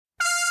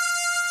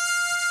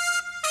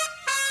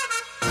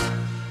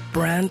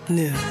brand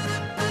new,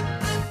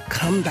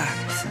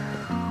 comebacks,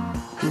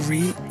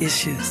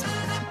 reissues.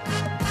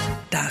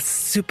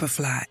 Das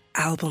Superfly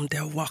Album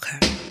der Woche.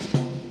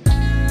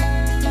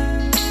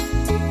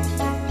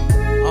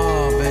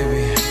 Oh,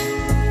 baby.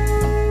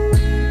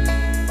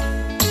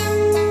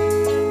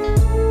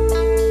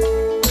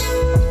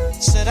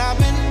 Said I've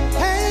been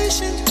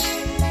patient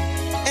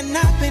and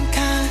I've been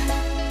kind.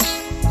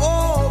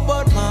 Oh,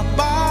 but my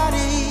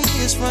body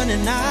is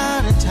running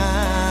out of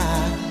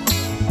time.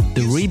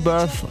 The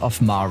Rebirth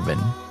of Marvin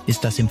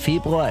ist das im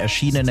Februar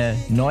erschienene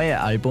neue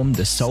Album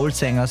des Soul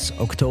Sängers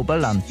October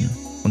London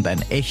und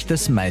ein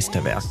echtes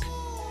Meisterwerk.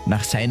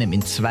 Nach seinem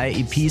in 2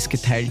 EPs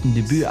geteilten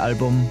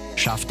Debütalbum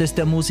schafft es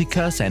der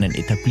Musiker, seinen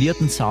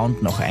etablierten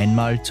Sound noch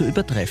einmal zu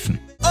übertreffen.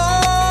 Oh,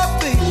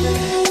 baby,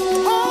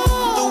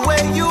 the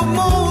way you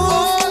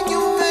move, you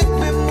make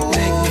me move,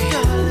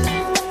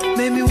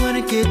 make me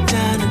wanna get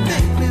down and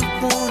make me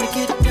wanna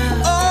get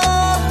down.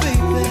 Oh,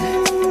 baby,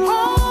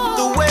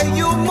 the way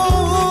you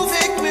move,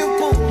 make me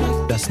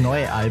wanna. Das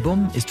neue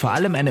Album ist vor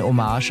allem eine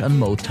Hommage an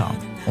Motown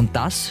und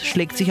das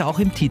schlägt sich auch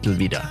im Titel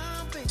wider.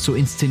 So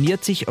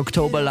inszeniert sich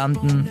October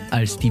London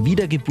als die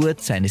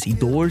Wiedergeburt seines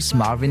Idols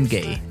Marvin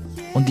Gaye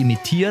und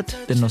imitiert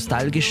den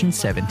nostalgischen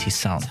 70s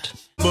Sound.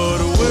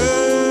 But wait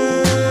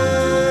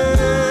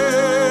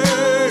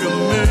a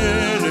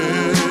minute,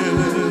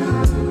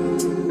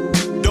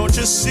 don't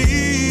you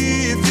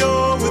see if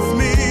you're with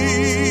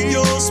me,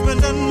 you'll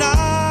spend a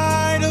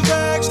night of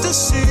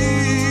ecstasy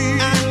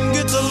and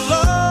get the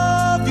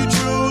love you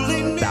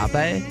truly need.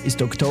 Dabei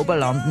ist October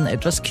London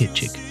etwas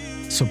kitschig.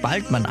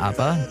 Sobald man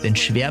aber den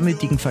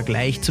schwermütigen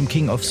Vergleich zum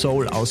King of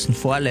Soul außen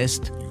vor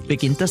lässt,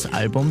 beginnt das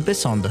Album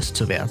besonders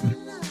zu werden.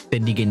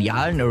 Denn die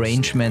genialen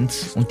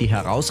Arrangements und die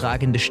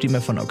herausragende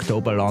Stimme von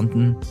October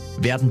London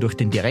werden durch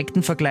den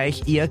direkten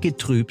Vergleich eher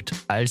getrübt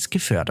als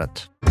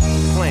gefördert.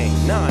 Playing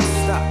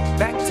non-stop,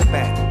 back to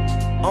back,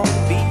 on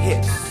the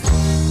hits.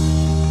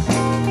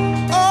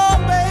 Oh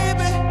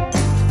baby,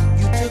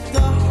 you took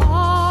the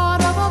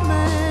heart of a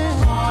man,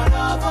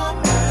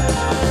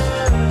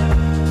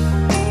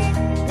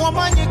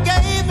 Woman, you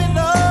gave me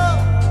love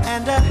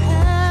and a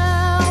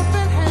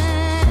helping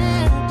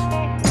hand.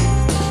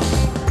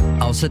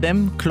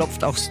 Außerdem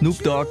klopft auch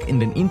Snoop Dogg in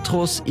den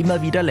Intros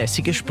immer wieder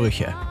lässige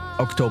Sprüche.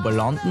 October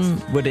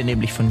London wurde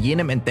nämlich von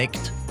jenem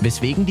entdeckt,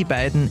 weswegen die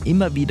beiden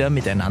immer wieder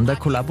miteinander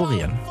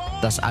kollaborieren.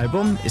 Das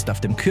Album ist auf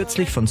dem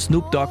kürzlich von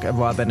Snoop Dogg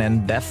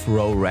erworbenen Death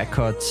Row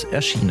Records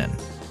erschienen.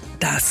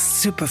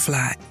 Das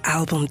Superfly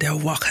Album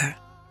der Woche.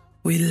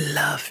 We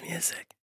love music.